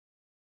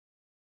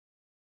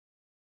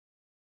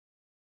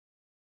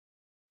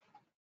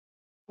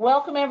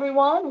Welcome,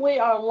 everyone. We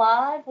are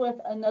live with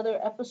another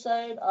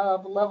episode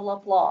of Level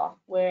Up Law,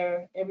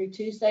 where every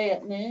Tuesday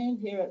at noon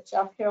here at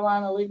South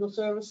Carolina Legal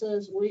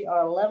Services, we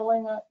are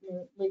leveling up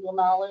your legal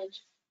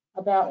knowledge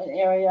about an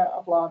area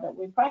of law that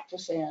we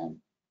practice in.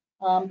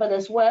 But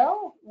as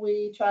well,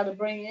 we try to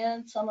bring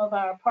in some of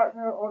our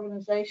partner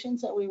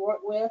organizations that we work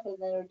with and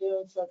that are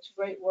doing such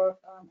great work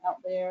out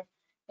there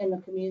in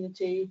the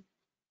community.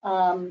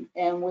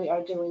 And we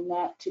are doing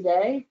that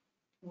today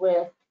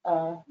with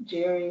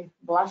Jerry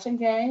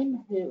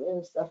Blassingame, who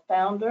is the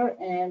founder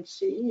and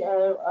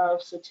CEO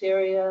of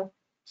Soteria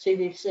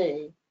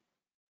CDC.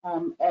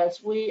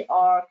 As we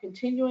are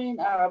continuing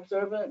our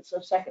observance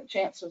of Second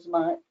Chances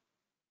Month,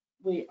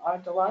 we are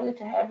delighted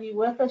to have you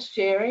with us,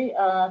 Jerry,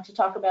 to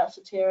talk about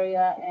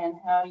Soteria and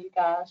how you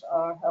guys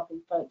are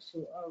helping folks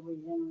who are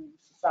reentering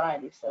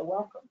society. So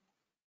welcome.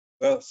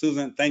 Well,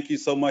 Susan, thank you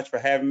so much for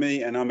having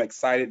me, and I'm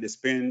excited to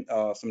spend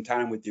some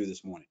time with you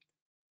this morning.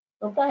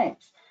 Well,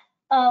 thanks.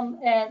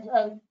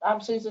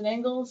 I'm Susan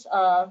Ingalls,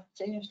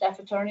 Senior Staff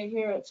Attorney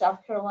here at South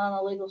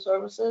Carolina Legal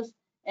Services.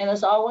 And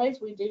as always,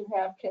 we do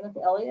have Kenneth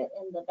Elliott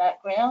in the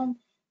background,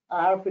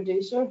 our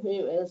producer,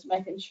 who is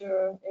making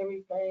sure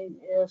everything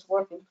is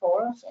working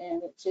for us,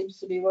 and it seems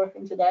to be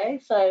working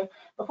today. So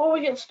before we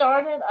get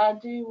started, I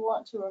do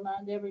want to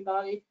remind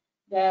everybody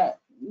that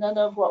none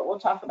of what we'll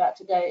talk about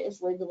today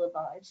is legal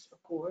advice,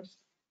 of course.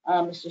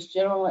 It's just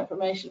general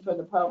information for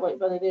the public,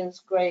 but it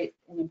is great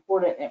and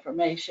important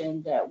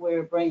information that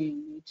we're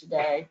bringing you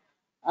today.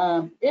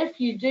 If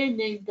you do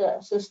need the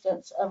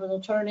assistance of an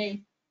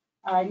attorney,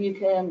 you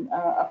can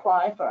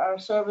apply for our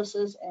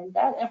services, and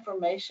that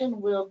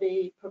information will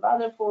be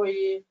provided for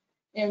you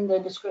in the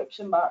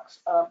description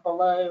box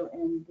below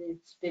in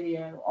this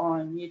video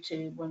on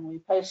YouTube when we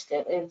post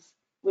it. As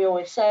we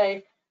always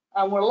say,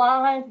 we're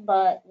live,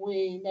 but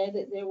we know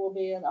that there will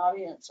be an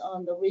audience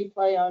on the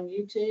replay on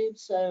YouTube,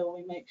 so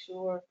we make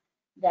sure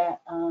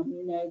that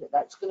you know that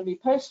that's going to be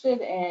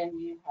posted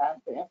and you have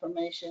the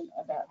information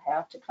about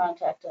how to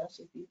contact us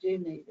if you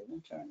do need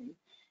an attorney.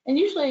 And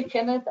usually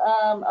Kenneth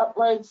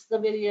uploads the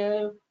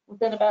video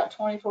within about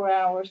 24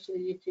 hours to the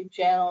YouTube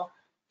channel,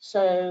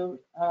 so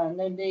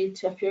no need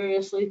to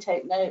furiously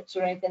take notes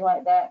or anything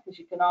like that, because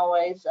you can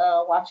always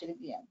watch it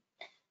again.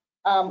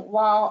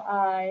 While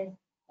I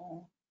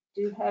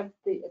do have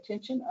the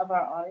attention of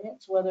our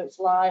audience, whether it's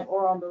live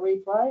or on the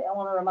replay, I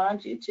want to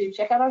remind you to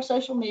check out our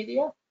social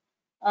media.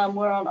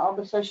 We're on all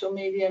the social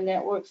media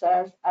networks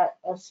as at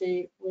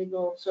SC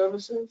Legal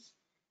Services,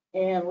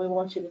 and we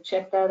want you to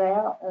check that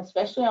out,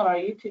 especially on our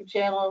YouTube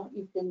channel.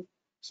 You can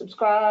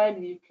subscribe,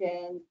 you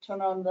can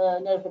turn on the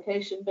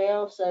notification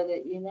bell so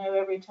that you know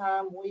every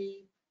time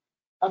we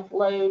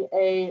upload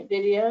a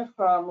video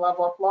from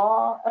Level Up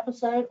Law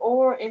episode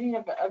or any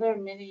of the other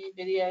many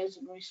videos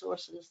and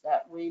resources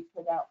that we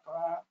put out for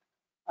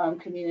our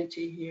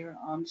community here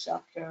on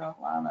South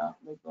Carolina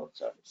Legal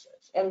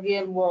Services. And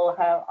again, we'll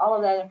have all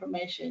of that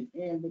information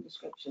in the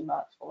description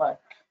box below.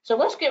 So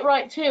let's get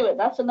right to it.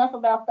 That's enough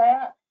about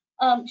that.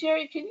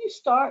 Jerry, can you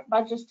start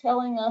by just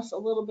telling us a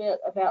little bit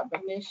about the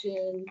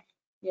mission,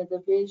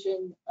 the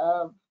vision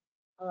of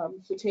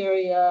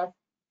Soteria,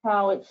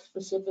 how it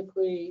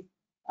specifically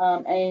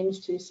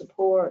aims to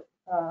support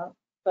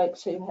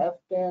folks who have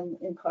been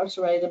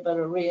incarcerated but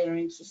are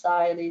reentering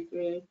society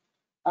through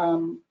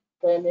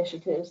the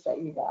initiatives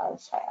that you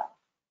guys have?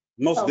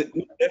 Most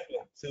definitely,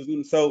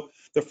 Susan. So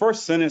the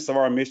first sentence of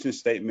our mission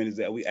statement is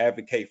that we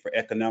advocate for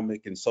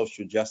economic and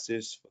social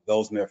justice for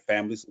those and their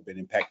families who've been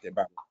impacted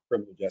by the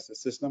criminal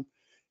justice system.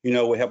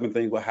 We're helping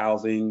things with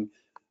housing,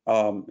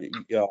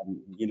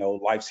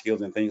 life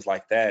skills and things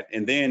like that.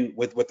 And then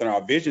within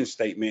our vision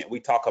statement, we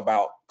talk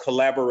about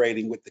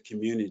collaborating with the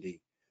community,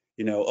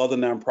 other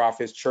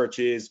nonprofits,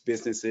 churches,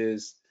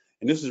 businesses.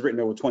 And this was written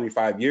over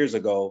 25 years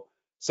ago.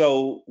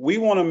 So we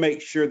want to make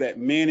sure that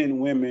men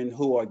and women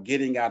who are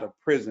getting out of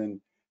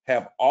prison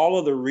have all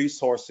of the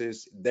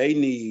resources they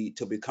need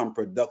to become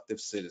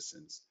productive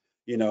citizens,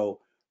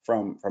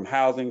 from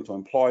housing to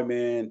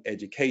employment,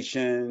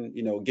 education,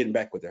 getting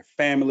back with their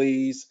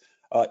families,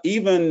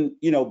 even,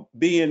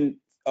 being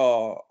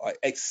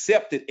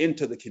accepted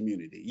into the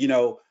community.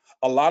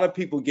 A lot of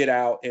people get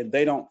out and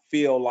they don't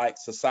feel like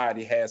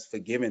society has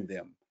forgiven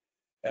them.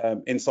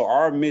 And so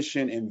our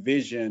mission and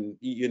vision,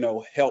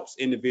 helps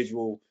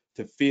individuals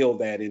to feel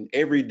that. And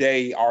every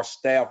day, our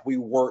staff, we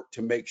work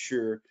to make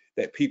sure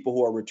that people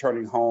who are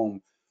returning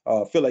home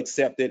feel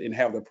accepted and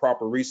have the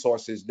proper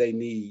resources they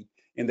need,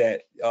 and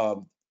that,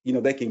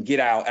 they can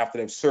get out after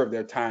they've served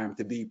their time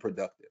to be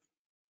productive.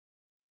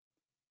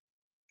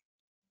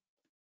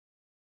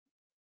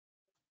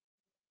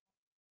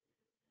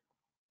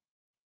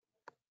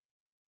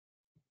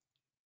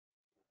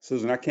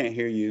 Susan, I can't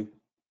hear you.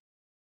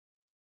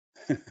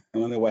 I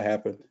don't know what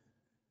happened.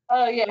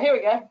 Oh, yeah, here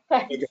we go.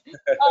 Thanks.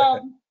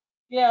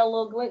 Yeah, a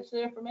little glitch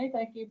there for me.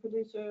 Thank you,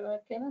 producer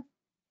Kenneth.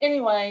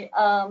 Anyway,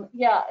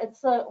 yeah, it's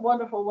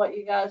wonderful what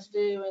you guys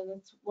do, and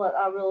it's what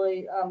I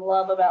really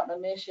love about the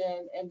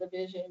mission and the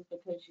vision,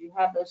 because you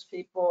have those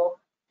people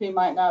who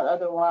might not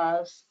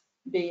otherwise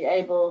be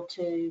able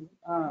to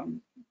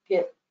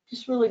get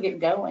just really get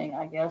going,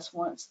 I guess,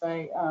 once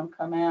they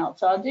come out.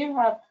 So I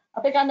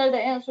think I know the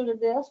answer to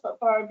this, but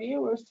for our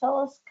viewers, tell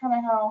us kind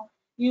of how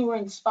you were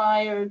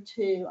inspired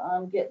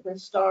to get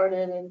this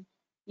started, and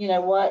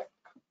what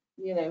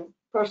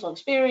personal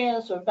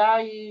experience or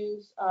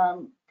values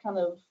kind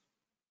of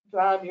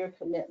drive your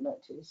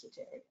commitment to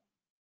Soteria.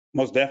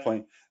 Most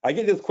definitely. I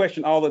get this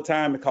question all the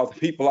time because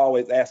people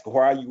always ask,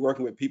 why are you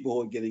working with people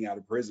who are getting out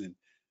of prison?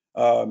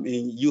 And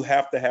you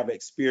have to have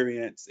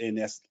experience, and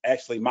that's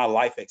actually my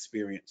life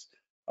experience.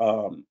 In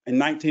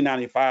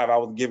 1995, I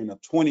was given a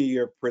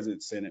 20-year prison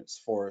sentence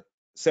for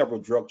several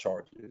drug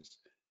charges.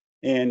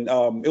 And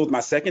it was my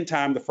second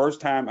time. The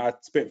first time I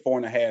spent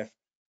 4.5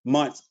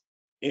 months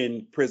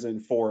in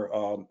prison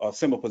for a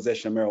simple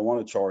possession of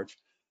marijuana charge.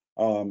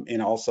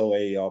 And also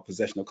a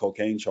possession of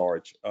cocaine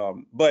charge.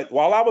 But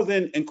while I was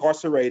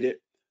incarcerated,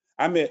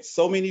 I met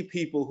so many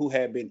people who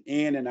had been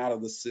in and out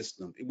of the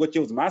system, which it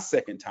was my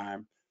second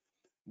time.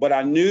 But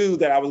I knew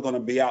that I was going to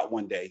be out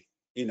one day.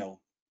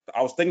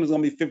 I was thinking it was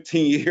going to be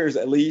 15 years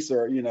at least,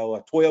 or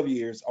 12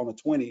 years on a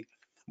 20.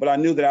 But I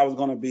knew that I was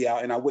going to be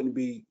out, and I wouldn't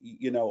be,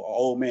 an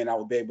old man. I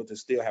would be able to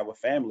still have a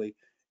family.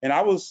 And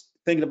I was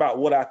thinking about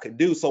what I could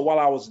do. So while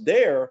I was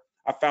there,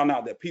 I found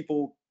out that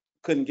people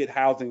couldn't get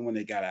housing when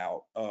they got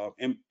out,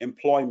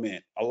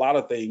 employment, a lot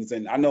of things.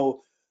 And I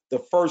know the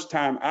first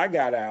time I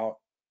got out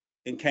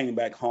and came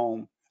back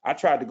home, I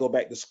tried to go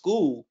back to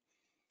school,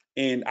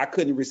 and I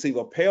couldn't receive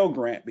a Pell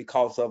Grant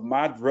because of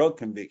my drug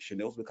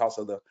conviction. It was because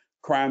of the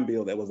crime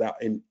bill that was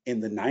out in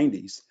the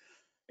 90s.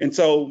 And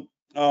so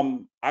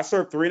I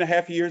served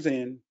 3.5 years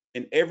in,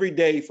 and every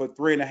day for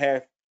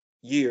 3.5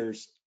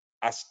 years,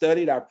 I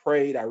studied, I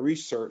prayed, I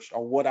researched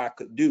on what I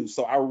could do.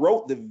 So I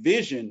wrote the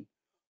vision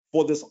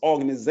for this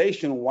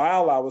organization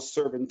while I was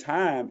serving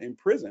time in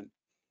prison.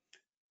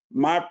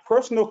 My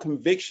personal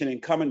conviction in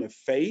coming to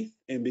faith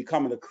and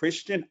becoming a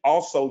Christian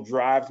also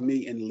drives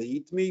me and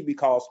leads me,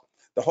 because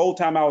the whole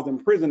time I was in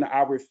prison,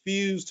 I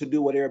refused to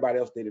do what everybody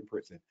else did in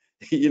prison.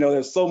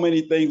 There's so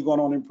many things going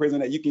on in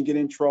prison that you can get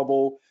in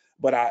trouble,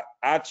 but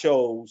I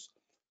chose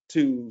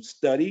to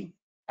study.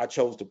 I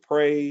chose to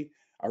pray.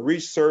 I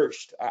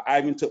researched. I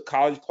even took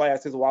college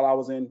classes while I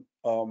was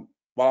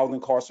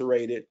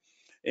incarcerated.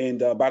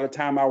 And by the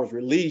time I was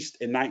released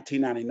in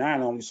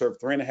 1999, I only served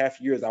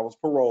 3.5 years. I was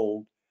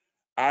paroled.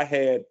 I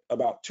had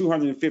about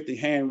 250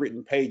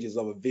 handwritten pages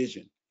of a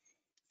vision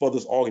for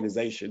this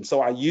organization.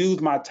 So I used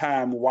my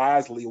time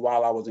wisely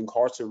while I was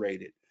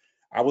incarcerated.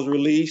 I was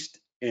released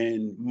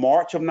in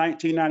March of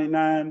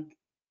 1999,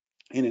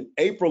 and in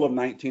April of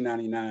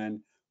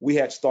 1999, we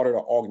had started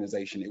an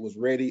organization. It was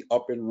ready,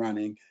 up and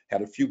running,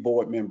 had a few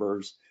board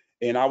members,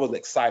 and I was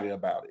excited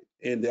about it.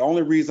 And the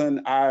only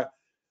reason I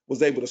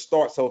was able to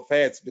start so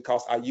fast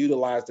because I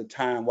utilized the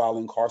time while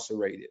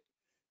incarcerated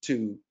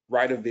to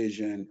write a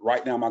vision,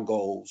 write down my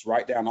goals,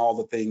 write down all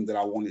the things that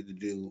I wanted to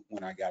do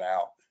when I got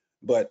out.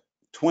 But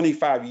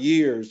 25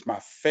 years, my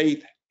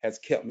faith has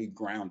kept me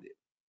grounded.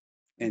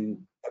 And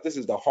this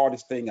is the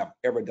hardest thing I've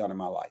ever done in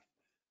my life.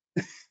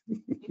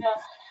 Yeah.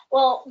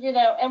 Well,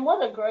 and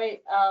what a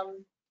great, I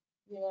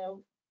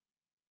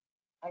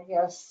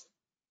guess,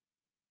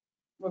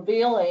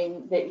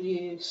 revealing that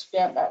you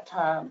spent that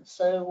time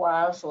so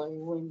wisely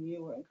when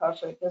you were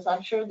incarcerated, because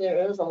I'm sure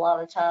there is a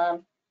lot of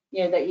time,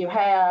 that you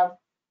have,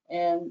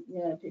 and,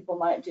 people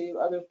might do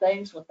other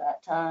things with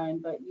that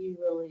time, but you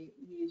really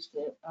used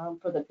it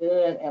for the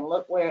good, and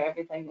look where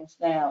everything is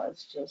now.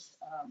 It's just,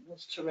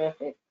 it's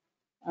terrific.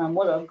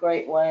 What a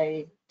great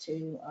way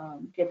to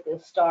get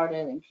this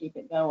started and keep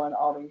it going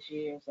all these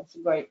years. That's a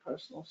great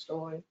personal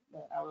story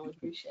that I really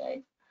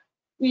appreciate.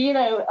 Here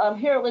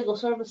at Legal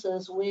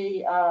Services,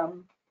 we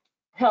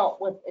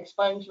help with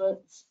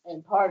expungements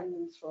and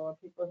pardons for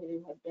people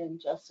who have been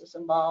justice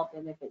involved.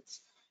 And if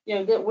it's,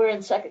 that we're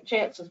in Second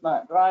Chances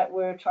Month, right?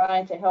 We're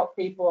trying to help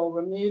people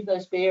remove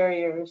those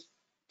barriers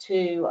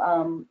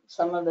to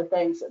some of the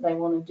things that they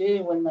want to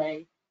do when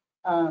they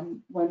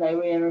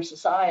reenter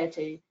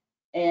society.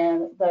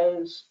 And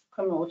those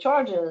criminal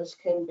charges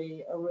can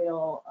be a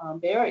real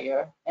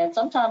barrier. And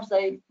sometimes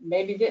they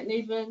maybe didn't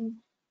even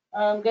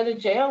go to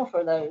jail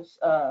for those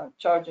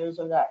charges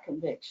or that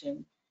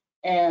conviction.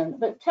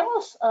 But tell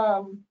us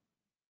a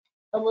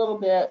little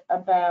bit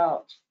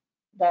about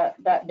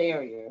that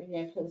barrier,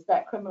 because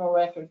that criminal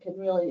record can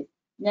really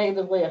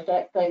negatively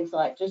affect things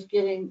like just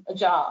getting a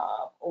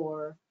job,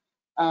 or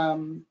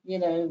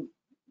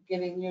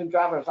getting your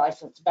driver's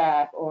license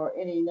back, or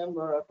any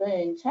number of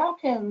things. How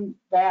can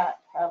that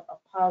have a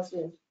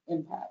positive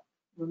impact,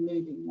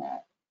 removing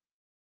that?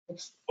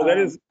 Well, that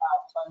is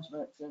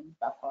Expungements and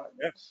by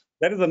pardons.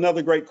 that is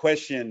another great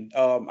question.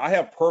 I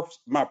have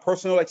my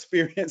personal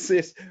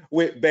experiences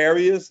with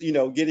barriers,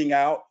 getting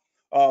out.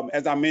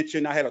 As I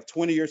mentioned, I had a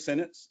 20-year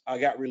sentence. I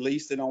got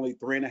released in only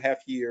 3.5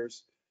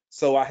 years.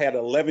 So I had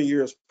 11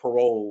 years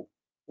parole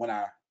when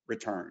I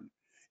returned.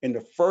 In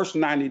the first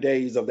 90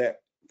 days of that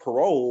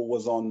parole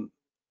was on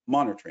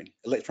monitoring,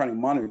 electronic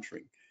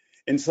monitoring.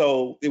 And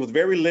so it was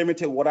very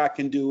limited what I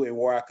can do and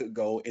where I could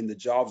go, and the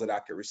jobs that I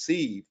could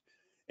receive.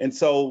 And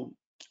so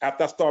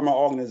after I started my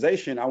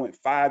organization, I went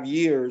 5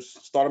 years,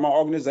 started my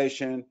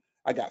organization.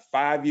 I got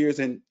 5 years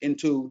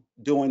into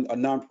doing a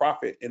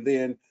nonprofit. And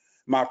then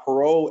my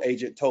parole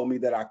agent told me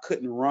that I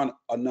couldn't run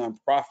a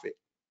nonprofit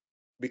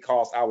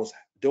because I was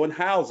doing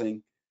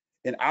housing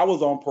and I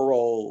was on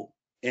parole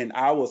and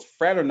I was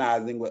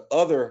fraternizing with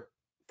other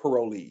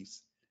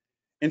parolees.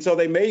 And so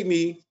they made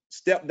me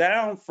step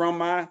down from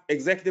my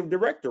executive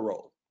director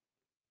role.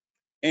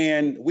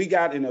 And we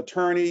got an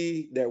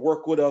attorney that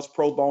worked with us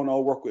pro bono,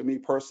 worked with me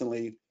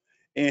personally.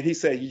 And he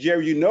said,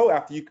 Jerry, you know,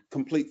 after you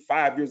complete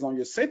 5 years on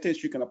your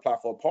sentence, you can apply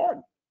for a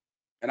pardon.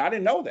 And I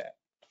didn't know that.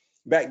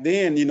 Back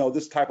then, you know,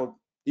 this type of,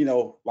 you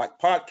know, like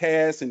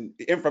podcasts and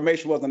the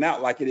information wasn't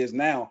out like it is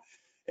now.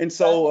 And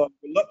so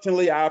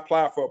reluctantly, I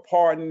applied for a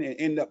pardon and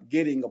ended up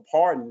getting a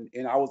pardon.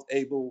 And I was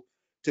able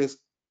to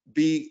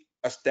be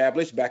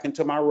established back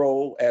into my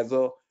role as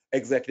a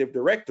executive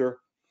director.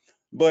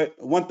 But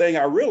one thing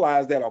I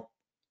realized that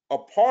a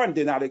pardon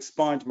did not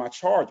expunge my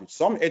charges.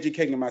 So I'm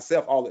educating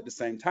myself all at the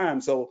same time.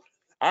 So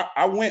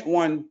I went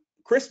one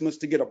Christmas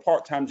to get a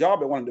part-time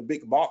job at one of the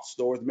big box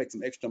stores to make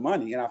some extra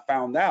money. And I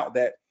found out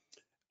that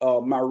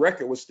my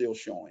record was still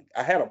showing.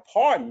 I had a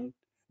pardon,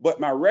 but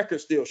my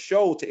record still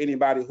showed to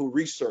anybody who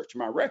researched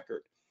my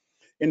record.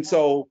 And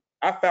so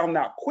I found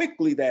out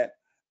quickly that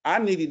I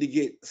needed to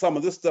get some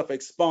of this stuff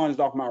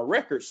expunged off my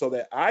record so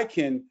that I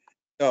can,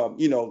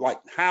 you know, like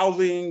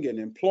housing and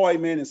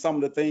employment and some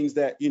of the things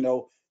that, you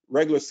know,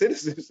 regular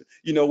citizens,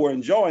 you know, were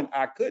enjoying,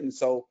 I couldn't.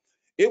 So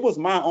it was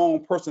my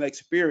own personal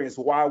experience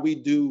why we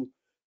do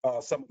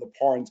some of the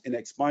pardons and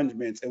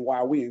expungements and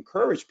why we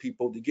encourage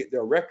people to get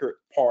their record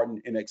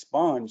pardoned and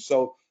expunged.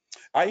 So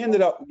I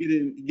ended up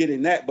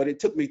getting that, but it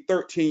took me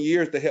 13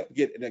 years to help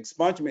get an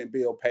expungement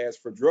bill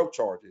passed for drug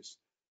charges.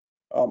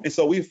 And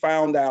so we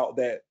found out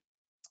that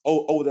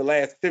over the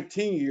last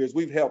 15 years,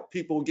 we've helped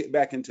people get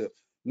back into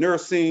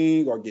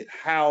nursing or get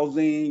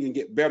housing and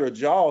get better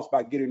jobs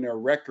by getting their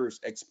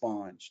records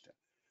expunged.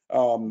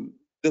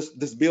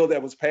 This bill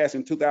that was passed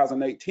in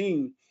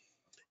 2018,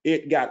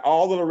 it got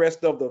all of the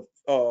rest of the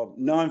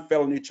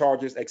non-felony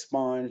charges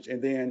expunged,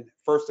 and then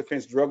first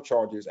offense drug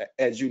charges,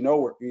 as you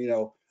know,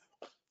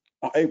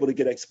 are able to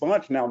get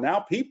expunged now. Now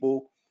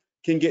people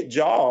can get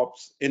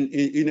jobs and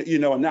you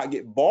know, and not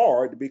get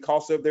barred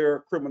because of their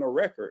criminal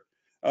record.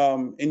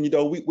 And you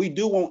know, we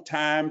do want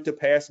time to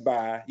pass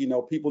by. You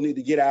know, people need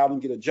to get out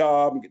and get a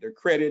job and get their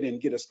credit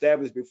and get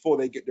established before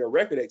they get their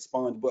record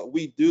expunged. But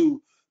we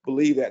do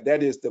believe that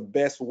that is the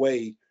best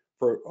way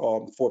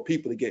for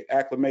people to get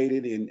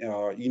acclimated and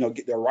you know,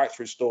 get their rights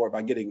restored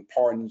by getting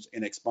pardons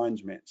and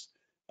expungements.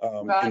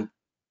 Right. And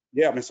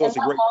yeah, I mean, so And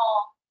it's a great.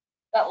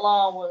 that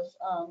law was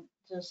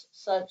just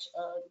such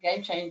a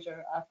game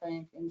changer, I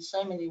think, in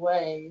so many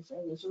ways,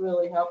 and it's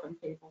really helping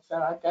people. So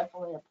I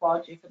definitely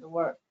applaud you for the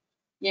work,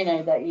 you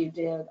know, that you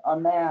did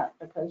on that,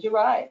 because you're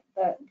right,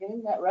 that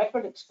getting that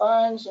record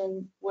expunged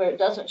and where it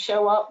doesn't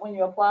show up when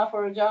you apply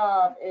for a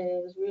job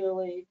is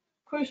really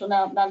crucial.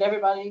 Now, not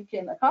everybody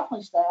can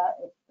accomplish that.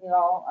 You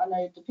know, I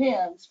know it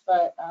depends,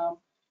 but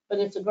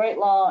it's a great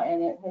law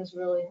and it has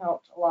really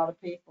helped a lot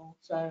of people.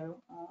 So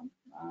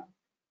I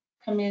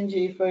commend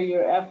you for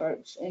your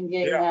efforts in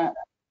getting Yeah. that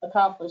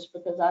accomplished,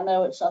 because I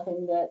know it's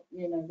something that,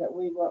 you know, that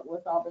we work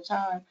with all the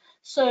time.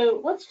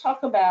 So let's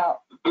talk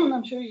about,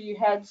 I'm sure you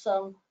had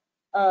some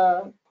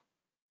uh,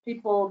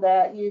 people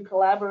that you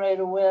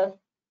collaborated with,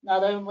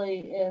 not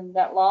only in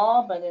that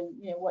law, but in,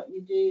 you know, what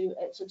you do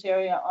at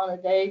Soteria on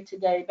a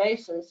day-to-day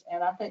basis.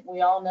 And I think we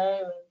all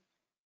know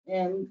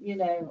in, you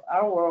know,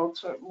 our world,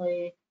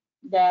 certainly,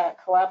 that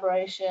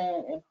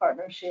collaboration and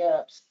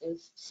partnerships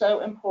is so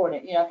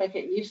important. You know, I think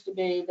it used to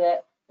be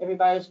that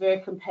everybody was very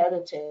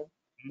competitive,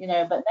 you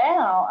know, but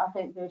now I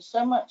think there's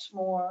so much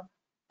more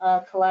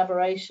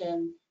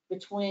collaboration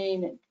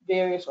between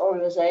various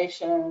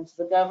organizations,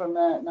 the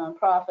government,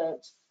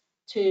 nonprofits,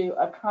 to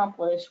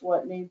accomplish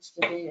what needs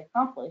to be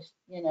accomplished,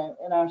 you know,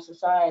 in our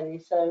society.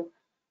 So,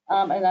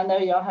 and I know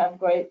y'all have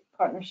great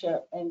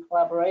partnership and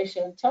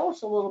collaboration. Tell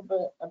us a little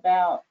bit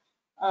about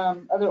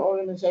other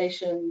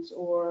organizations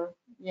or,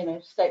 you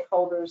know,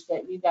 stakeholders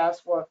that you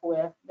guys work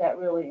with that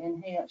really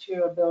enhance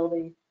your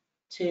ability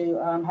to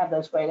have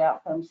those great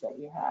outcomes that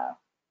you have.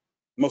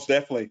 Most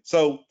definitely.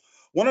 So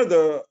one of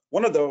the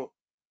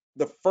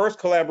first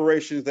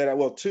collaborations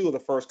that two of the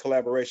first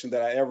collaborations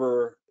that I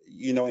ever,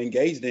 you know,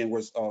 engaged in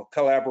was a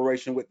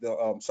collaboration with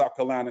the South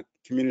Carolina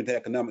Community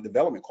Economic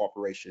Development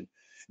Corporation.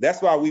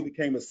 That's why we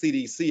became a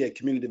CDC, a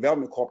Community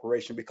Development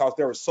Corporation, because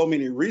there were so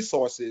many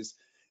resources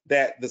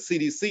that the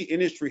CDC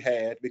industry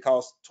had,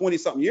 because 20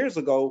 something years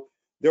ago,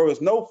 there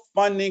was no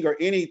funding or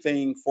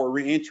anything for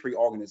reentry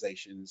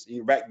organizations. You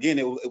know, back then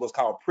it was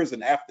called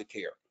prison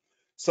aftercare.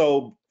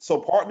 So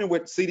partnering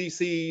with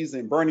CDCs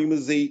and Bernie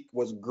Mazik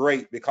was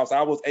great because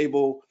I was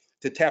able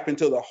to tap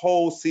into the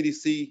whole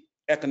CDC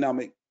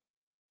economic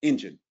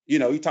engine. You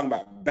know, you're talking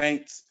about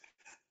banks,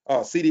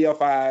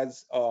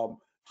 CDFIs,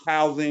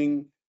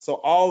 housing. So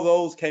all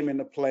those came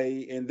into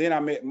play. And then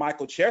I met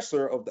Michael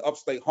Chesser of the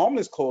Upstate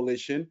Homeless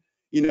Coalition.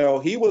 You know,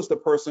 he was the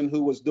person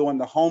who was doing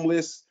the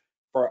homeless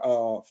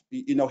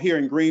here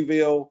in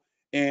Greenville,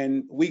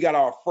 and we got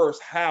our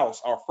first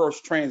house, our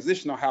first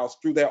transitional house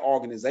through that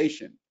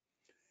organization.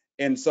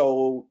 And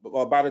so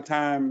by the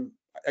time,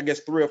 I guess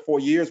 3 or 4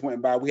 years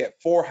went by, we had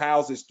 4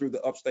 houses through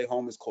the Upstate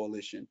Homeless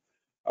Coalition.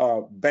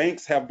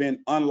 Banks have been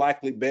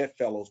unlikely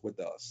bedfellows with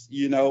us.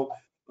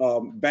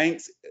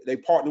 Banks, they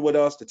partner with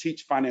us to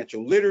teach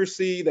financial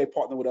literacy. They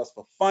partner with us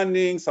for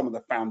funding. Some of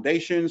the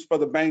foundations for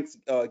the banks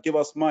give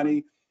us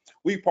money.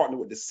 We partner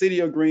with the city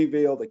of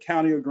Greenville, the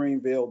county of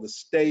Greenville, the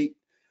state,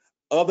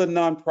 other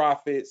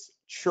nonprofits.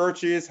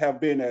 Churches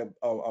have been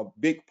a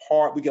big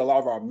part. We get a lot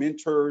of our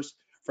mentors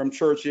from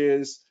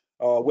churches.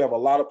 We have a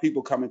lot of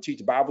people come and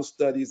teach Bible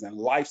studies and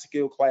life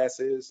skill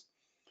classes.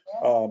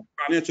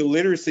 Financial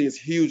literacy is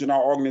huge in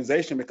our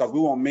organization because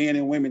we want men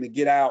and women to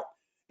get out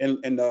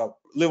and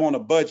live on a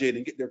budget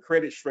and get their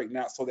credit straightened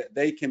out so that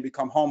they can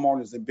become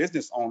homeowners and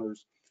business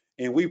owners.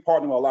 And we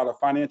partner with a lot of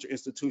financial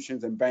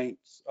institutions and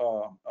banks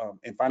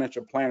and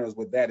financial planners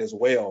with that as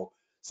well.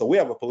 So we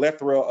have a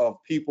plethora of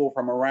people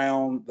from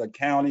around the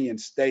county and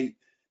state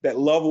that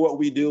love what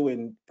we do,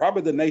 and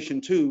probably the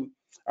nation too.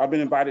 I've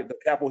been invited to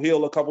Capitol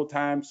Hill a couple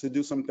times to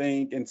do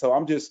something. And so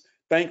I'm just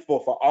thankful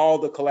for all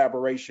the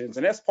collaborations.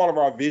 And that's part of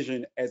our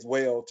vision as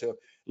well, to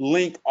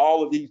link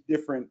all of these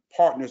different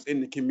partners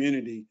in the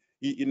community.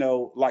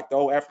 Like the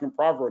old African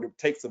proverb, it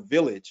takes a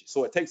village.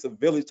 So it takes a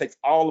village, takes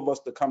all of us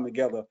to come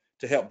together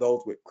to help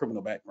those with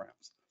criminal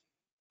backgrounds.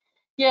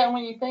 Yeah,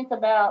 when you think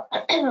about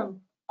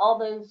all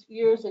those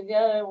years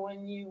ago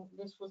when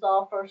this was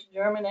all first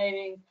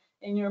germinating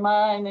in your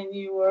mind and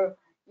you were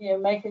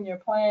making your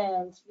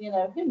plans,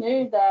 who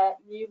knew that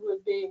you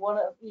would be one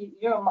of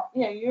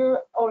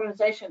your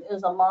organization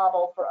is a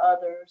model for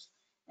others.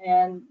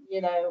 And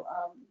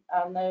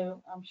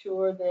I'm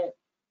sure that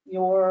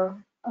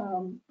your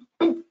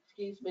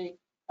excuse me,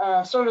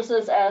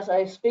 services as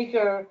a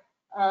speaker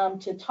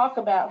to talk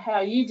about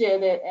how you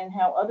did it and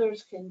how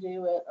others can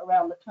do it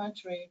around the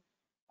country.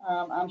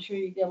 I'm sure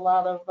you get a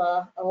lot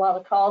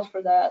of calls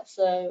for that.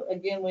 So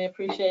again, we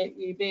appreciate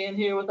you being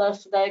here with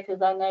us today,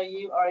 because I know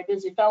you are a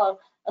busy fellow,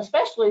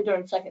 especially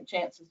during Second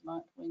Chances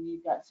Month when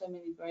you've got so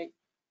many great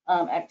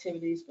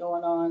activities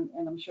going on,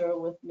 and I'm sure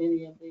with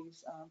many of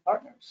these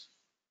partners.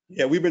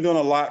 Yeah, we've been doing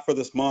a lot for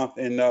this month.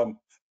 And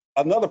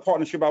another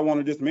partnership I want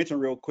to just mention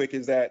real quick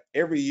is that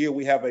every year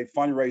we have a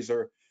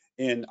fundraiser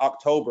in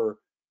October.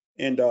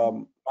 And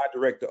my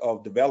director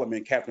of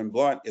development, Catherine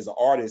Blunt, is an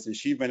artist, and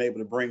she's been able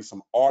to bring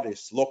some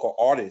artists, local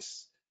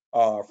artists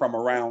from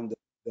around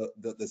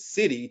the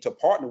city to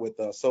partner with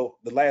us. So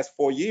the last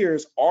 4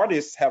 years,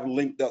 artists have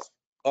linked us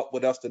up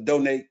with us to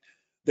donate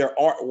their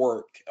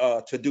artwork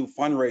to do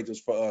fundraisers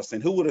for us.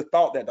 And who would have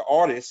thought that the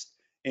artists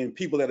and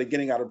people that are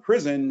getting out of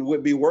prison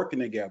would be working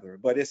together?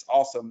 But it's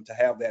awesome to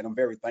have that. I'm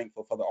very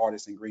thankful for the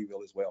artists in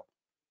Greenville as well.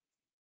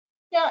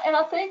 Yeah, and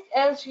I think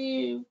as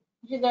you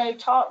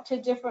talk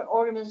to different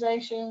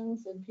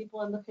organizations and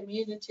people in the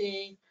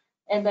community,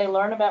 and they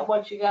learn about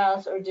what you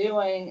guys are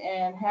doing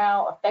and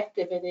how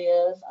effective it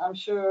is, I'm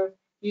sure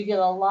you get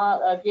a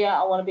lot of,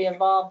 I want to be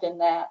involved in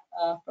that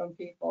from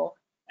people.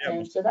 Yeah.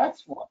 And so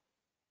that's one.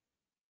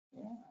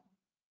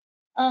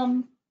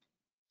 Yeah.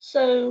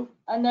 So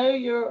I know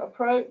your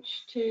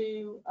approach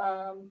to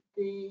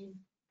the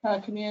kind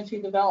of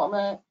community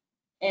development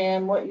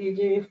and what you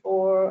do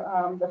for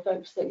the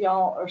folks that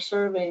y'all are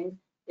serving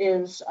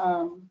is,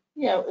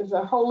 is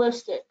a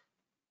holistic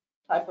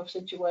type of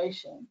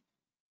situation.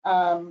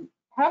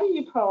 How do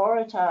you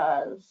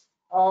prioritize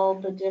all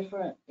the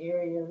different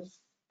areas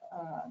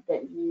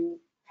that you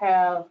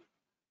have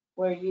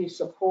where you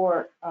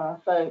support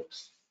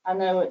folks? I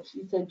know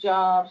you said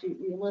jobs,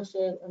 you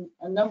listed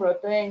a number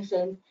of things,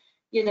 and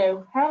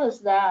how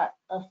does that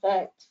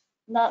affect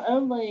not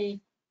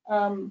only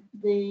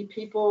the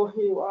people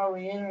who are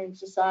reentering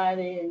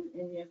society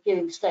and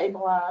getting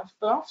stabilized,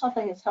 but also I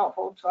think it's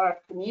helpful to our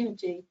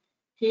community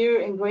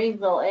here in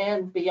Greenville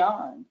and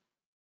beyond.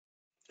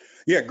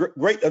 Yeah,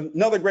 great.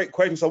 Another great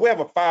question. So we have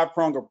a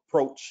 5-pronged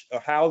approach: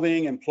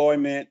 housing,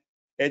 employment,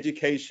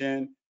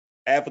 education,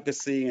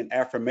 advocacy, and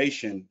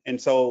affirmation. And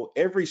so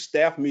every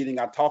staff meeting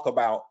I talk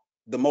about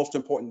the most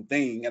important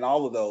thing in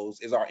all of those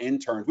is our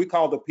interns. We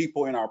call the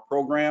people in our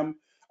program,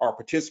 our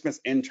participants,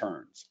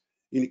 interns.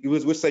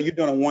 We say you're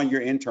doing a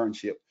 1-year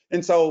internship.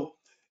 And so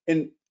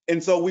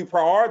we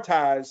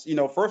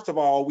prioritize, first of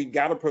all, we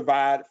got to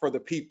provide for the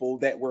people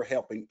that we're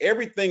helping.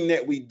 Everything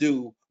that we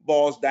do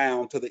boils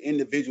down to the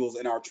individuals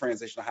in our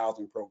transitional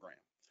housing program.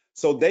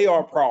 So they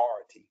are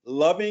priority,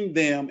 loving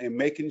them and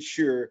making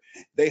sure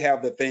they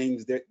have the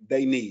things that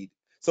they need.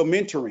 So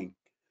mentoring,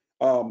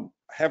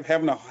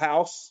 having a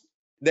house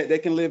that they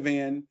can live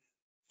in,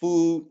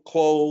 food,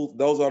 clothes,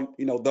 those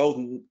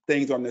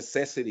things are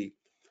necessity.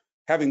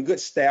 Having good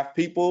staff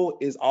people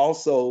is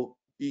also,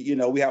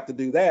 we have to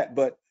do that.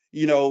 But,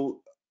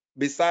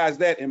 besides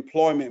that,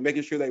 employment,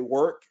 making sure they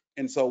work.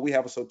 And so we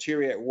have a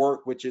Soteria at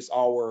Work, which is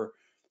our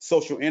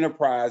social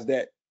enterprise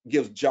that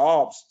gives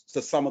jobs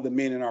to some of the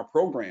men in our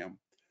program.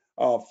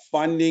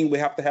 Funding, we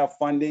have to have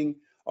funding.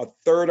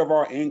 1/3 of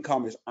our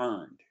income is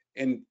earned.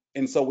 And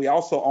And so we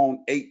also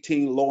own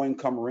 18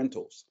 low-income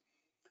rentals.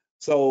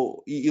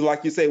 So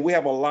like you say, we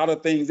have a lot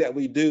of things that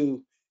we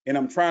do, and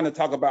I'm trying to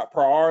talk about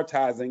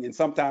prioritizing, and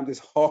sometimes it's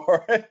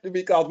hard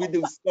because we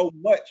do so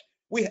much.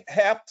 We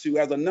have to,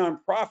 as a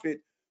nonprofit,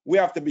 we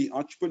have to be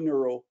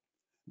entrepreneurial,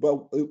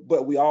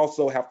 but we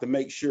also have to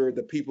make sure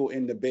the people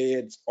in the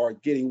beds are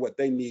getting what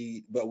they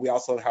need, but we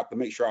also have to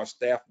make sure our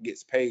staff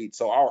gets paid.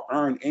 So our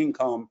earned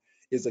income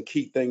is a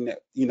key thing that,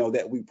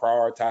 that we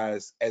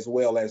prioritize, as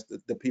well as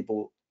the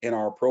people in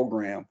our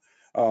program.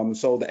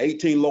 So the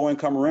 18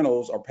 low-income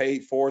rentals are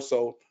paid for.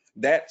 So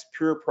that's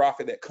pure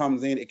profit that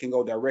comes in. It can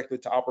go directly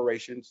to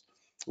operations.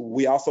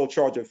 We also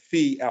charge a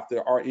fee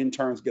after our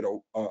interns get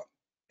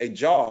a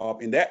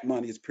job, and that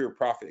money is pure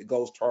profit. It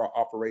goes to our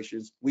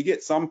operations. We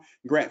get some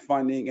grant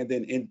funding and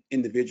then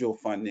individual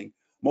funding.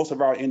 Most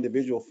of our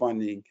individual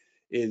funding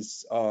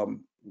is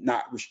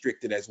not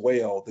restricted as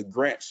well.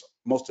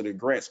 Most of the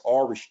grants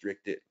are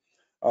restricted.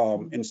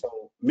 And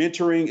so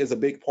mentoring is a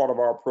big part of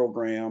our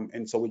program.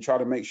 And so we try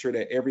to make sure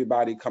that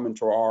everybody coming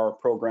to our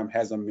program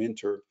has a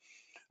mentor.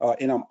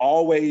 And I'm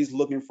always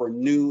looking for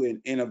new and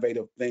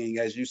innovative things.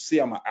 As you see,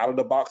 I'm an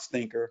out-of-the-box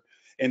thinker.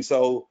 And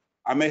so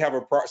I may have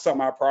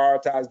something I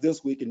prioritize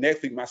this week, and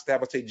next week my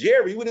staff will say,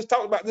 Jerry, we just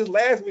talked about this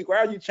last week. Why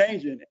are you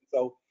changing it?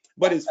 So,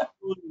 but it's fun,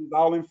 it's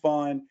all in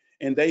fun,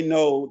 and they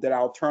know that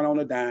I'll turn on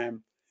a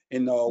dime.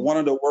 And one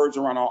of the words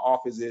around our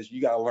office is, you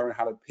got to learn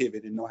how to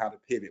pivot and know how to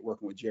pivot,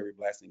 working with Jerry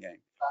Blassingame.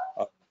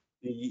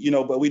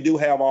 But we do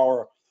have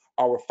our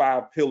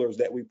 5 pillars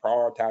that we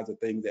prioritize, the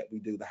things that we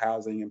do: the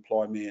housing,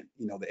 employment,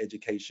 the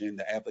education,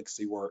 the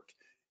advocacy work,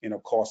 and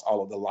of course,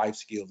 all of the life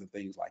skills and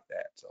things like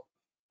that. So.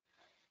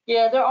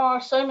 Yeah, there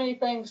are so many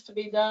things to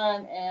be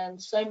done, and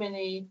so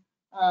many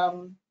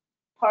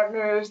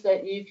partners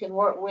that you can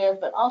work with,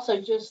 but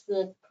also just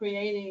the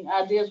creating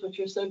ideas, which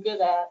you're so good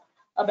at,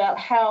 about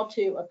how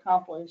to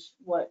accomplish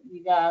what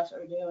you guys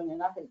are doing.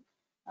 And I think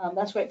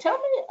that's great. Tell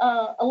me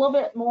a little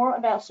bit more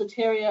about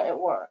Soteria at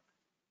Work.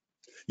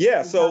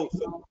 Yeah, so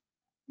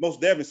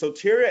most definitely.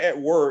 Soteria at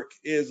Work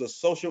is a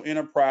social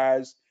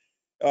enterprise.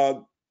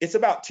 It's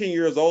about 10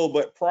 years old,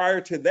 but prior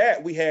to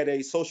that, we had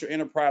a social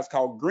enterprise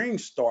called Green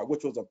Start,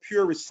 which was a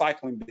pure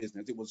recycling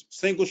business. It was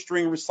single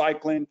stream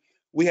recycling.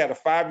 We had a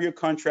 5-year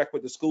contract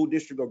with the school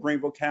district of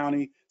Greenville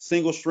County,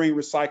 single stream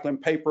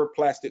recycling, paper,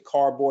 plastic,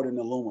 cardboard, and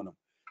aluminum.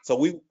 So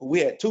we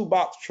had 2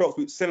 box trucks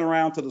we'd send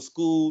around to the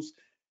schools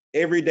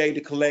every day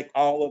to collect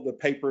all of the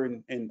paper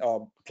and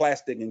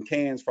plastic and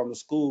cans from the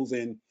schools.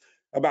 And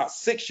about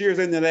 6 years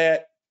into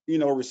that,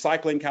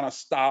 recycling kind of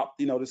stopped.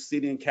 The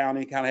city and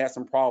county kind of had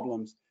some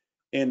problems.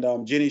 And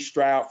Jenny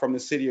Stroud from the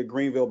city of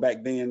Greenville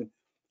back then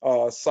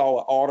saw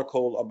an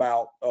article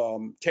about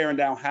tearing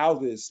down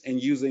houses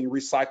and using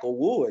recycled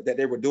wood, that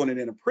they were doing it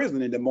in a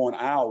prison in Des Moines,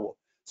 Iowa.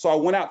 So I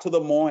went out to Des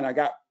Moines, I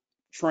got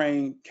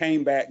trained,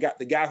 came back, got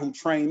the guy who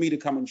trained me to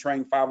come and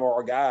train 5 of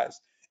our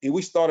guys. And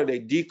we started a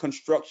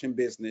deconstruction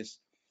business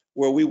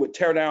where we would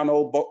tear down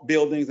old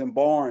buildings and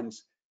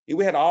barns. And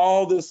we had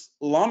all this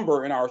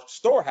lumber in our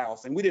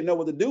storehouse, and we didn't know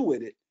what to do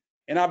with it.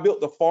 And I built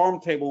the farm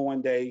table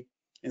one day,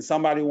 and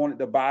somebody wanted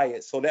to buy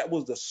it. So that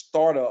was the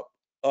startup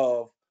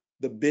of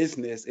the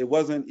business. It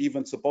wasn't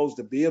even supposed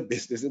to be a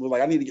business. It was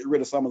like, I need to get rid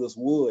of some of this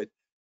wood.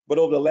 But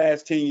over the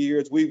last 10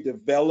 years, we've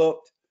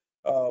developed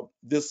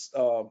this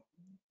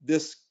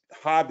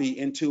hobby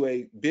into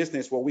a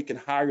business where we can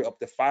hire up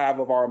to 4 to 5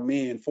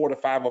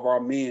 of our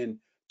men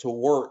to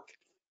work,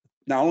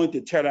 not only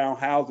to tear down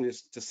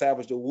houses to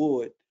salvage the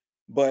wood,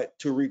 but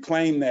to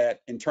reclaim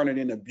that and turn it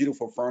into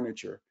beautiful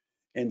furniture.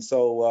 And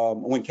so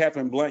when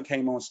Catherine Blunt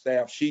came on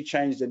staff, she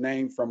changed the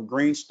name from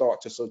Green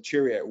Start to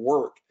Soteria at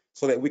Work,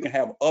 so that we can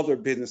have other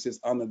businesses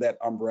under that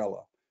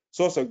umbrella.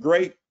 So it's a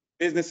great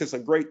business. It's a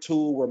great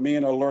tool where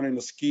men are learning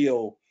the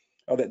skill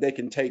that they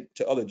can take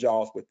to other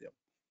jobs with them.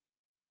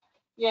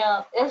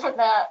 Yeah, isn't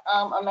that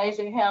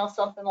amazing how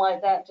something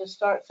like that just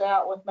starts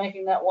out with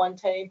making that one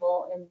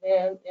table, and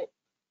then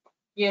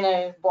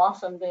it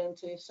blossomed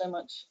into so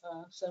much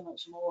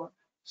more.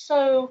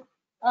 So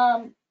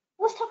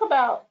let's talk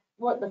about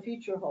what the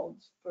future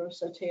holds for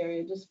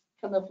Soteria, just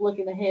kind of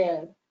looking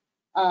ahead.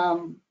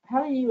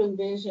 How do you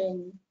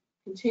envision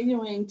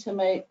continuing to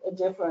make a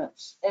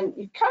difference? And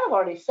you've kind of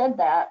already said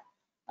that.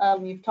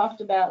 You've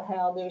talked about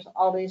how there's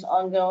all these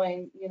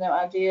ongoing,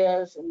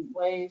 ideas and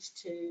ways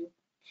to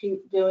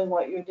keep doing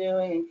what you're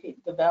doing and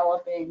keep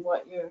developing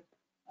what you're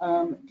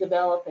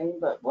developing.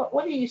 But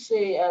what do you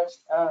see as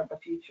the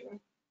future?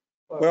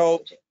 Well,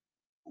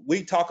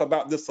 we talk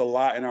about this a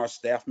lot in our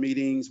staff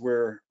meetings.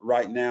 We're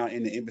right now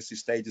in the infancy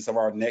stages of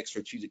our next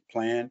strategic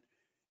plan.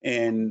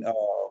 And,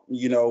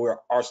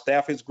 our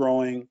staff is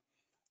growing.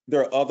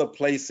 There are other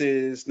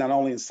places, not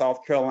only in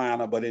South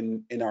Carolina, but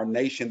in our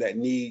nation, that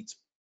needs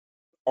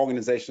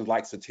organizations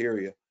like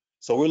Soteria.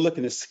 So we're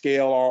looking to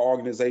scale our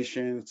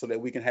organization so that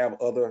we can have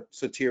other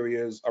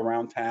Soterias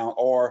around town,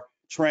 or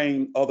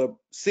train other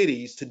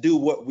cities to do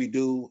what we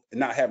do and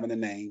not having a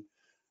name.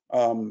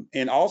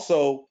 And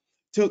also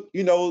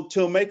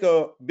to make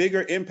a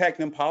bigger impact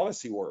in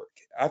policy work.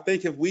 I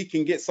think if we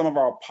can get some of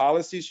our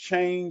policies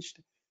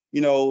changed,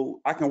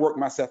 I can work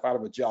myself out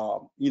of a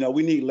job.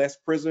 We need less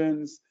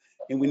prisons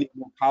and we need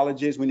more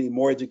colleges. We need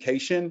more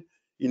education.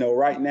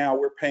 Right now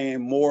we're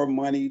paying more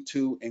money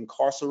to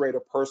incarcerate a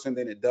person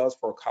than it does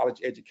for a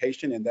college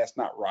education, and that's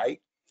not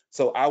right.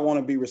 So I want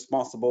to be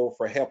responsible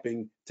for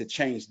helping to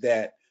change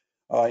that.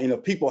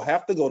 People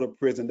have to go to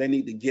prison. They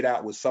need to get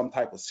out with some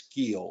type of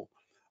skill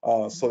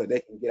so that they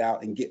can get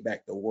out and get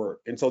back to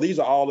work. And so these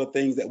are all the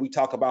things that we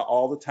talk about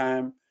all the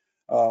time.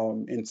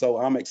 And so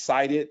I'm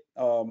excited,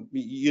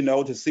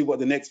 to see what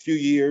the next few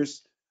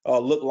years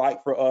look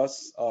like for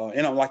us.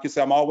 And like you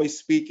said, I'm always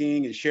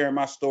speaking and sharing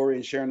my story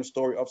and sharing the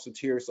story of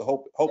Soteria.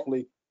 So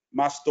hopefully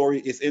my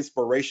story is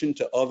inspiration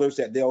to others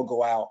that they'll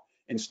go out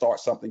and start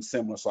something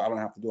similar so I don't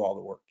have to do all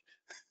the work.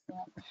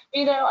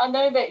 Yeah. I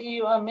know that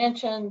you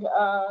mentioned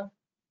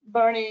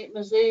Bernie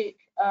Mazik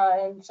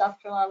and South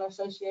Carolina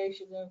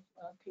Association of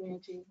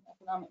Community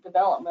Economic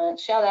Development.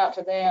 Shout out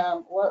to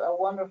them. What a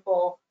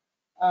wonderful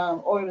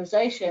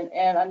organization.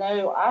 And I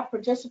know I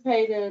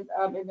participated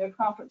in their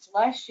conference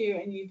last year,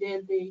 and you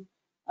did the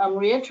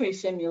reentry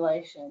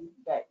simulation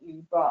that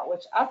you brought,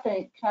 which I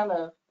think kind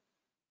of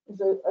is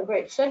a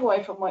great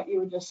segue from what you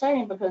were just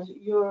saying, because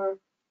you're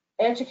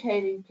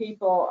educating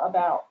people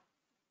about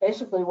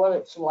basically what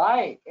it's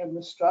like and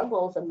the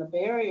struggles and the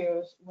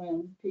barriers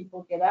when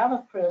people get out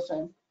of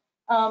prison.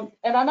 And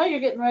I know you're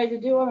getting ready to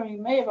do it, or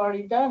you may have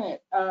already done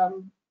it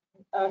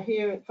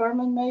here at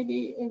Furman,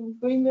 maybe in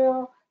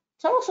Greenville.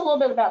 Tell us a little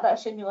bit about that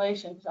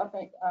simulation, because I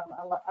think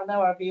I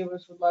know our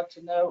viewers would love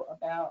to know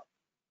about,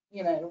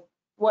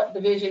 what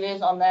the vision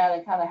is on that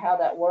and kind of how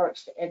that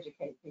works to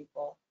educate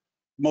people.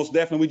 Most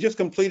definitely. We just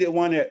completed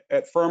one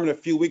at Furman a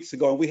few weeks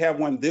ago, and we have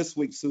one this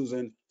week,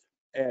 Susan,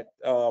 at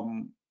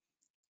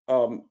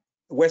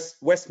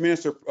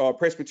Westminster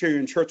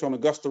Presbyterian Church on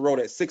Augusta Road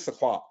at 6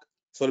 o'clock.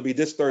 So it'll be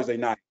this Thursday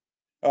night.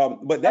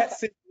 But that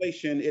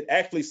simulation, it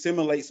actually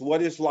simulates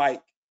what it's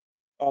like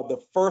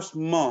the first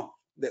month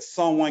that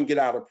someone get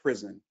out of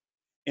prison.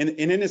 And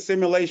in the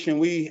simulation,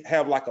 we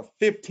have like a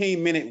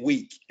 15-minute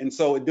week. And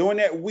so during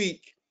that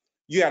week,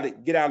 you have to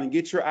get out and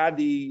get your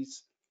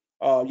IDs.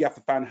 You have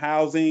to find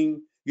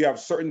housing. You have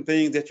certain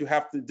things that you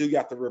have to do. You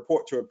have to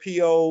report to a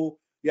PO.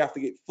 You have to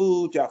get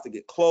food. You have to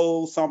get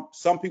clothes.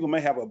 Some people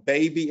may have a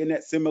baby in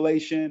that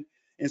simulation.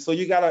 And so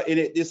and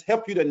it just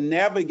helps you to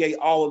navigate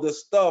all of this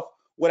stuff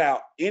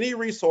without any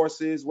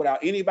resources, without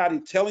anybody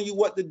telling you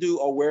what to do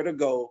or where to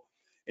go.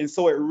 And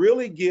so it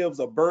really gives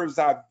a bird's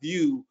eye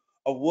view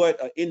of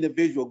what an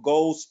individual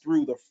goes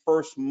through the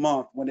first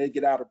month when they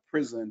get out of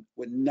prison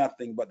with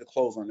nothing but the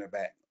clothes on their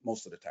back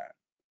most of the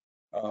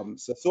time.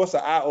 So it's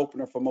an eye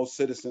opener for most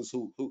citizens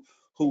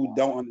who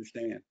don't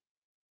understand.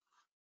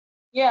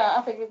 Yeah,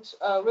 I think it's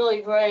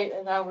really great,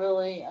 and I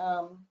really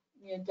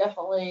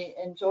definitely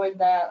enjoyed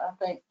that. I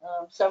think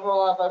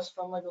several of us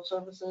from legal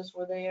services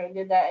were there and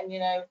did that,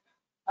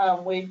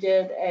 and we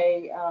did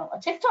a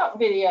TikTok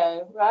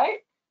video, right?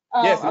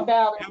 Yes,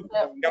 About it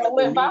that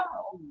went viral.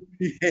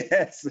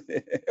 Yes,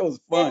 it was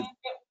fun.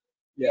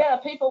 Yeah,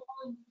 people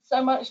wanted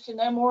so much to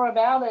know more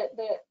about it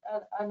that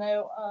I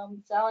know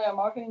Sally, our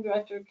marketing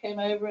director, came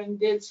over and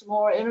did some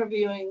more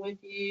interviewing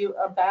with you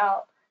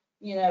about,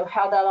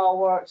 how that all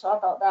works. So I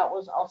thought that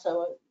was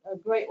also a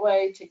great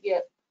way to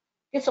get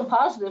some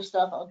positive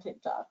stuff on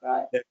TikTok,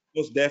 right? It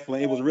was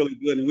definitely, it was really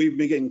good. And we've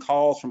been getting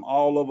calls from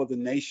all over the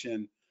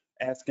nation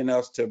asking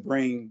us to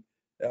bring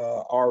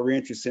our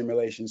reentry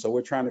simulation. So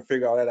we're trying to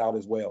figure all that out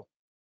as well.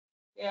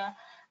 Yeah,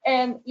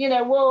 and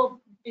we'll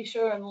be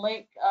sure and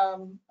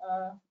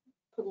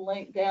put a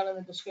link down in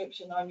the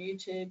description on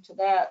YouTube to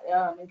that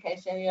in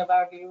case any of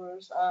our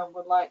viewers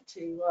would like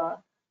to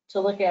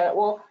look at it.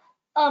 Well,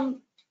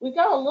 we've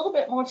got a little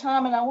bit more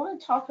time, and I want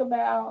to talk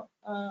about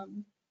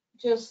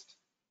just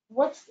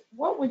what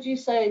would you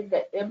say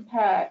the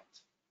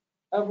impact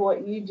of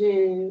what you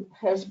do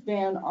has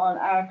been on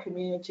our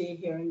community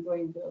here in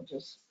Greenville,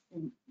 just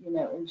in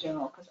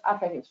general, because I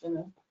think it's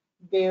been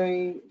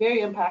very, very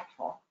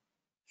impactful.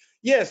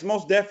 Yes,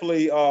 most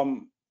definitely. I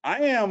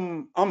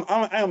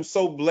am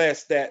so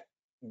blessed that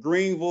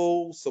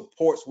Greenville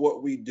supports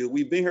what we do.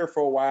 We've been here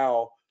for a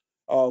while.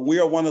 We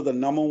are one of the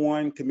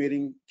 #1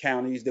 committing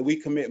counties that we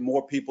commit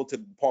more people to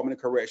the Department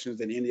of Corrections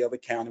than any other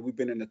county. We've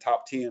been in the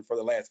top 10 for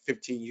the last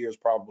 15 years,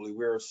 probably.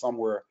 We're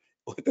somewhere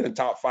within the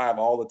top 5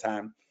 all the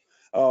time.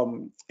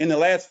 In the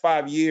last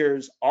 5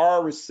 years,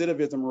 our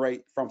recidivism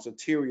rate from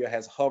Soteria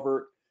has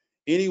hovered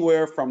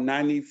anywhere from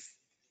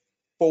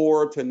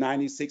 94 to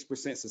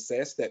 96%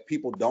 success, that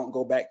people don't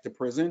go back to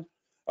prison.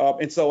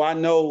 And so I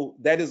know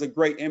that is a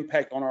great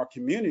impact on our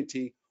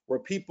community, where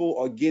people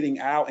are getting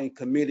out and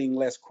committing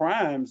less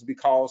crimes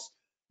because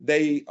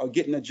they are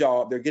getting a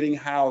job, they're getting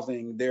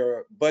housing,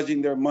 they're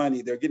budgeting their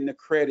money, they're getting the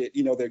credit,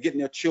 they're getting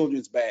their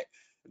children's back.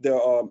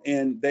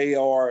 And they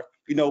are,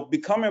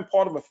 becoming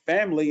part of a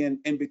family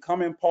and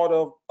becoming part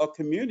of a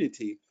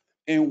community.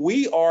 And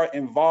we are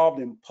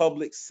involved in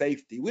public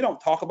safety. We don't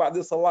talk about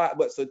this a lot,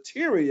 but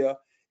Soteria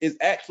is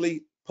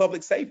actually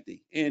public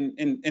safety.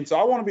 And so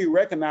I want to be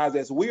recognized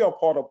as we are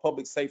part of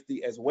public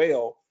safety as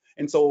well.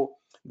 And so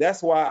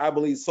That's why I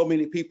believe so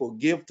many people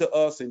give to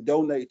us and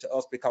donate to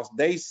us, because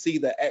they see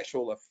the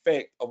actual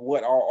effect of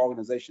what our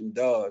organization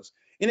does.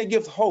 And it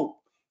gives hope.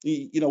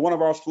 One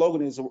of our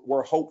slogans is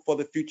where hope for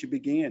the future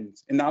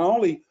begins. And not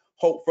only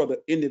hope for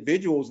the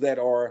individuals that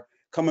are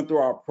coming through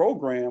our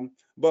program,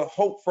 but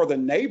hope for the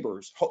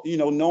neighbors,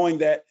 knowing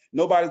that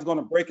nobody's going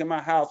to break in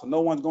my house and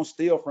no one's going to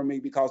steal from me,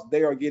 because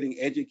they are getting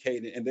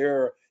educated and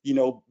they're,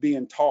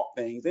 being taught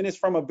things. And it's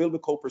from a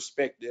biblical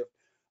perspective.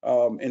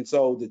 And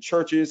so the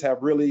churches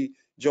have really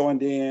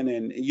joined in,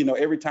 and,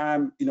 every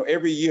time,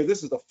 every year,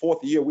 this is the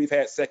 4th year we've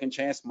had Second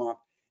Chance Month,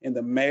 and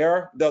the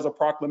mayor does a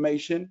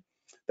proclamation,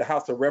 the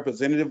House of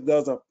Representatives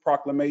does a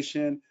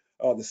proclamation,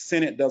 the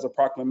Senate does a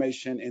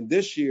proclamation. And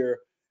this year,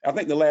 I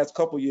think the last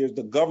couple of years,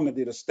 the governor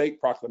did a state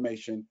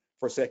proclamation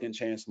for Second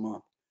Chance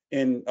Month.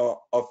 And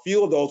a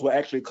few of those will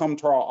actually come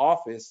to our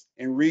office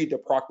and read the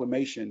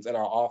proclamations at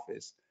our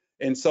office.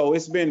 And so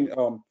it's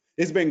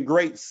been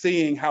great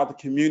seeing how the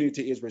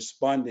community is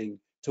responding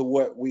to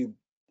what we've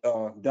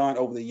done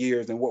over the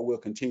years and what we'll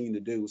continue to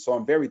do. So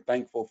I'm very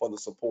thankful for the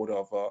support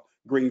of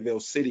Greenville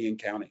City and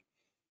County.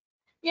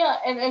 Yeah,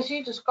 and as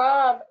you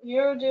described,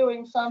 you're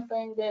doing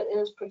something that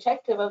is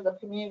protective of the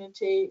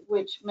community,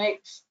 which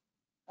makes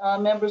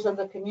members of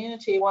the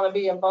community want to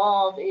be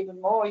involved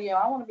even more.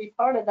 I want to be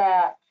part of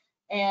that.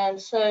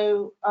 And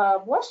so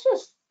let's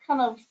just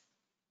kind of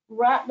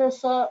wrap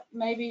this up.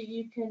 Maybe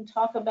you can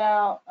talk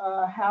about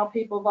how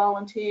people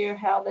volunteer,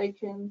 how they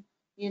can,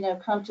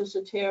 come to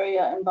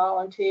Soteria and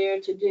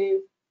volunteer to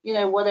do,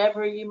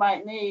 whatever you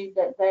might need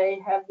that they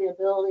have the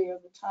ability or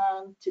the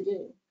time to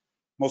do.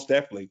 Most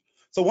definitely.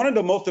 So one of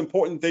the most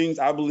important things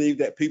I believe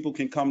that people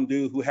can come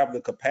do who have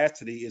the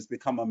capacity is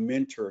become a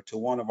mentor to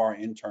one of our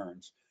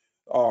interns.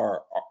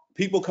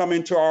 People come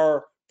into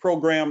our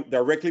program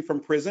directly from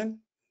prison.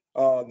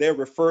 They're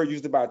referred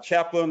usually by a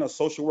chaplain, a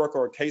social worker,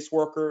 or a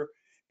caseworker.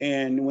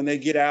 And when they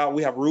get out,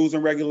 we have rules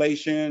and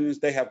regulations.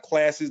 They have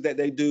classes that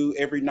they do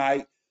every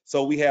night.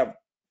 So we have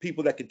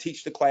people that can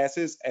teach the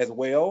classes as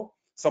well.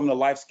 Some of the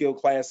life skill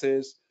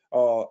classes,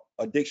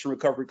 addiction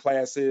recovery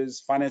classes,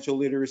 financial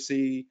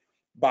literacy,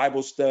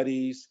 Bible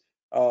studies,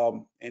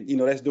 and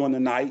that's during the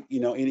night.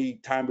 Any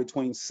time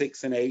between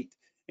 6 and 8.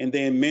 And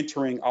then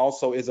mentoring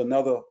also is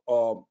another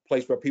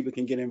place where people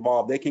can get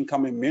involved. They can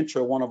come and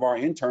mentor one of our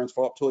interns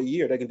for up to a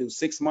year. They can do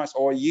 6 months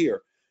or a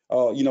year,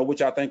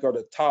 which I think are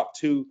the top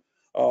two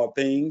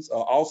things.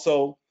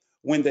 Also,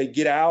 when they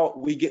get out,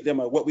 we get them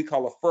what we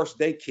call a first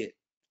day kit.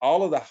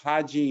 All of the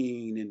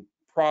hygiene and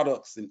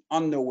products and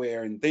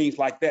underwear and things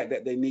like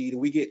that they need.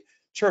 And we get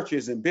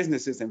churches and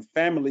businesses and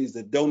families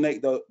that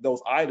donate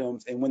those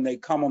items. And when they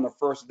come on the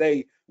first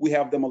day, we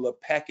have them a little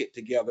packet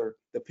together,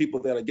 the people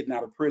that are getting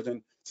out of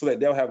prison, so that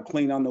they'll have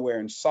clean underwear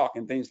and sock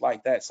and things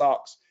like that,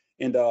 socks,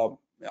 and all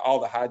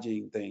the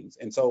hygiene things.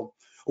 And so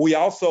we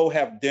also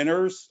have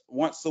dinners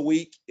once a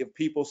week. If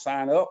people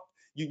sign up,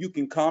 you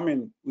can come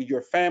and with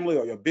your family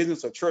or your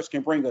business or church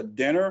can bring a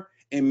dinner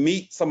and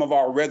meet some of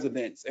our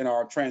residents in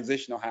our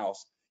transitional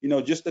house,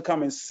 just to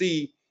come and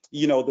see,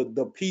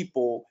 the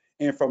people.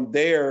 And from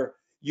there,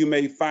 you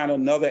may find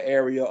another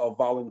area of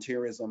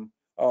volunteerism,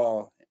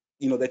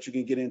 that you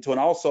can get into. And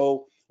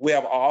also, we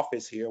have an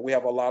office here. We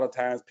have a lot of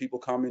times people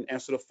come and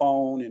answer the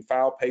phone and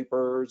file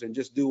papers and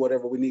just do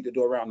whatever we need to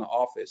do around the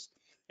office.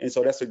 And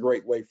so that's a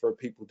great way for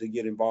people to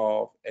get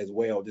involved as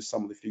well. Just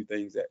some of the few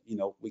things that,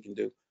 we can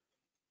do.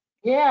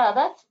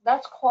 Yeah,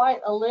 that's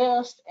quite a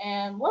list,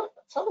 and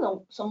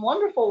some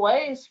wonderful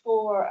ways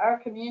for our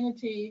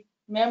community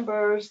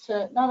members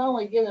to not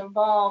only get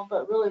involved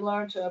but really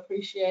learn to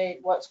appreciate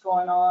what's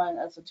going on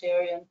at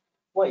Soteria and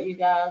what you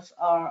guys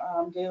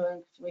are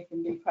doing, so we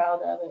can be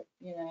proud of it,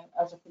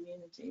 as a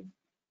community.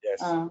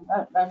 Yes.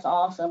 That's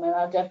awesome, and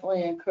I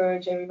definitely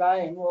encourage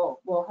everybody, and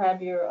we'll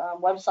have your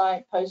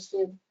website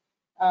posted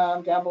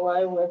down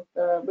below with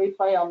the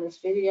replay on this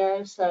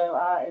video. So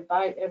I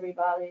invite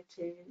everybody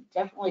to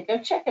definitely go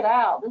check it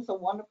out. This is a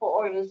wonderful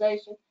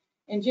organization.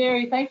 And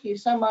Jerry, thank you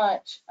so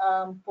much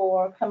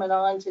for coming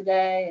on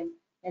today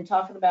and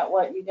talking about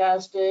what you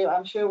guys do.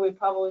 I'm sure we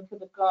probably could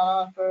have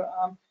gone on for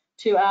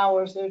 2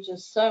 hours. There's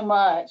just so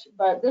much,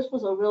 but this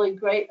was a really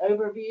great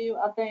overview,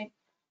 I think,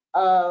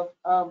 of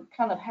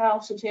kind of how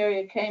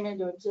Soteria came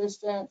into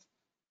existence,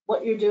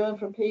 what you're doing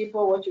for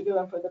people, what you're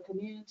doing for the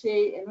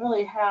community, and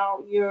really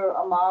how you're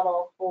a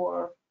model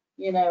for,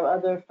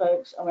 other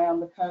folks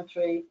around the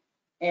country.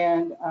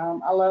 And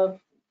I love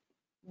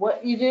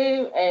what you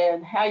do,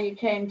 and how you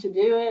came to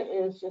do it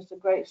is just a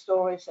great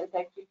story. So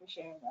thank you for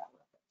sharing that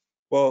with us.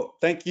 Well,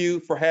 thank you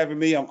for having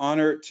me. I'm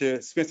honored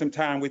to spend some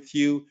time with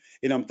you,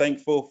 and I'm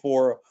thankful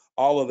for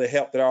all of the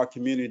help that our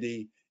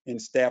community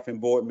and staff and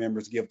board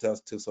members give to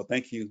us too. So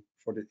thank you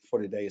for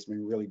today. It's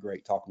been really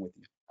great talking with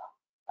you.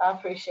 I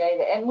appreciate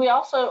it. And we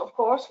also, of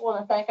course, want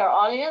to thank our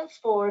audience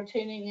for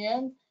tuning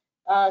in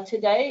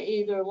today,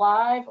 either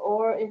live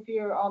or if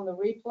you're on the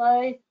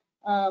replay.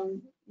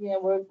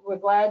 We're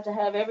glad to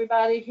have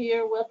everybody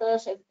here with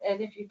us.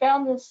 And if you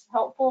found this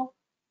helpful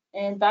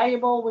and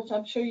valuable, which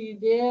I'm sure you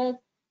did,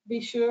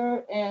 be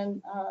sure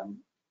and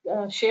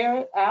share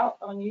it out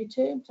on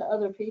YouTube to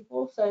other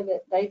people so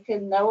that they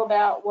can know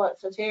about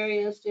what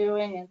Soteria is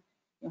doing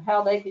and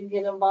how they can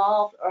get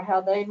involved, or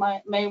how they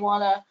may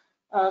want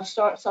to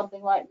start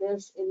something like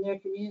this in their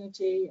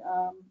community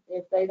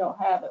if they don't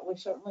have it. We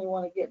certainly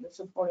want to get this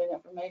important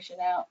information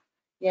out,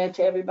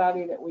 to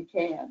everybody that we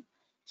can.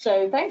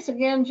 So thanks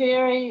again,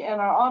 Jerry, and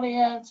our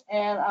audience.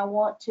 And I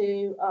want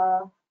to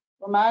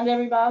remind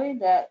everybody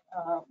that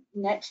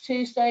next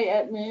Tuesday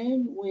at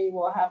noon, we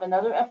will have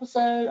another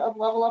episode of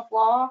Level Up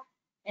Law.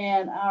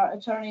 And our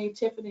attorney,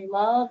 Tiffany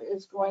Love,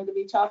 is going to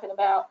be talking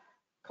about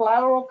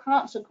collateral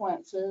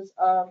consequences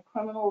of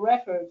criminal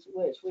records,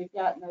 which we've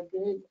gotten a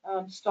good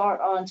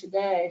start on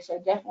today. So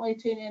definitely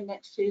tune in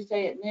next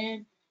Tuesday at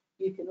noon.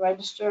 You can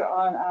register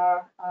on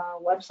our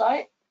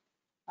website.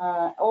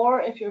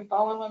 Or if you're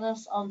following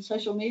us on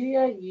social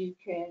media, you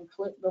can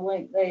click the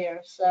link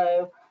there.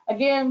 So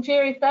again,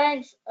 Jerry,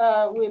 thanks.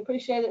 We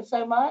appreciate it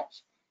so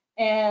much.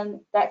 And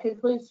that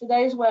concludes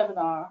today's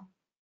webinar.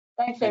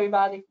 Thanks,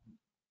 everybody.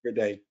 Good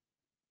day.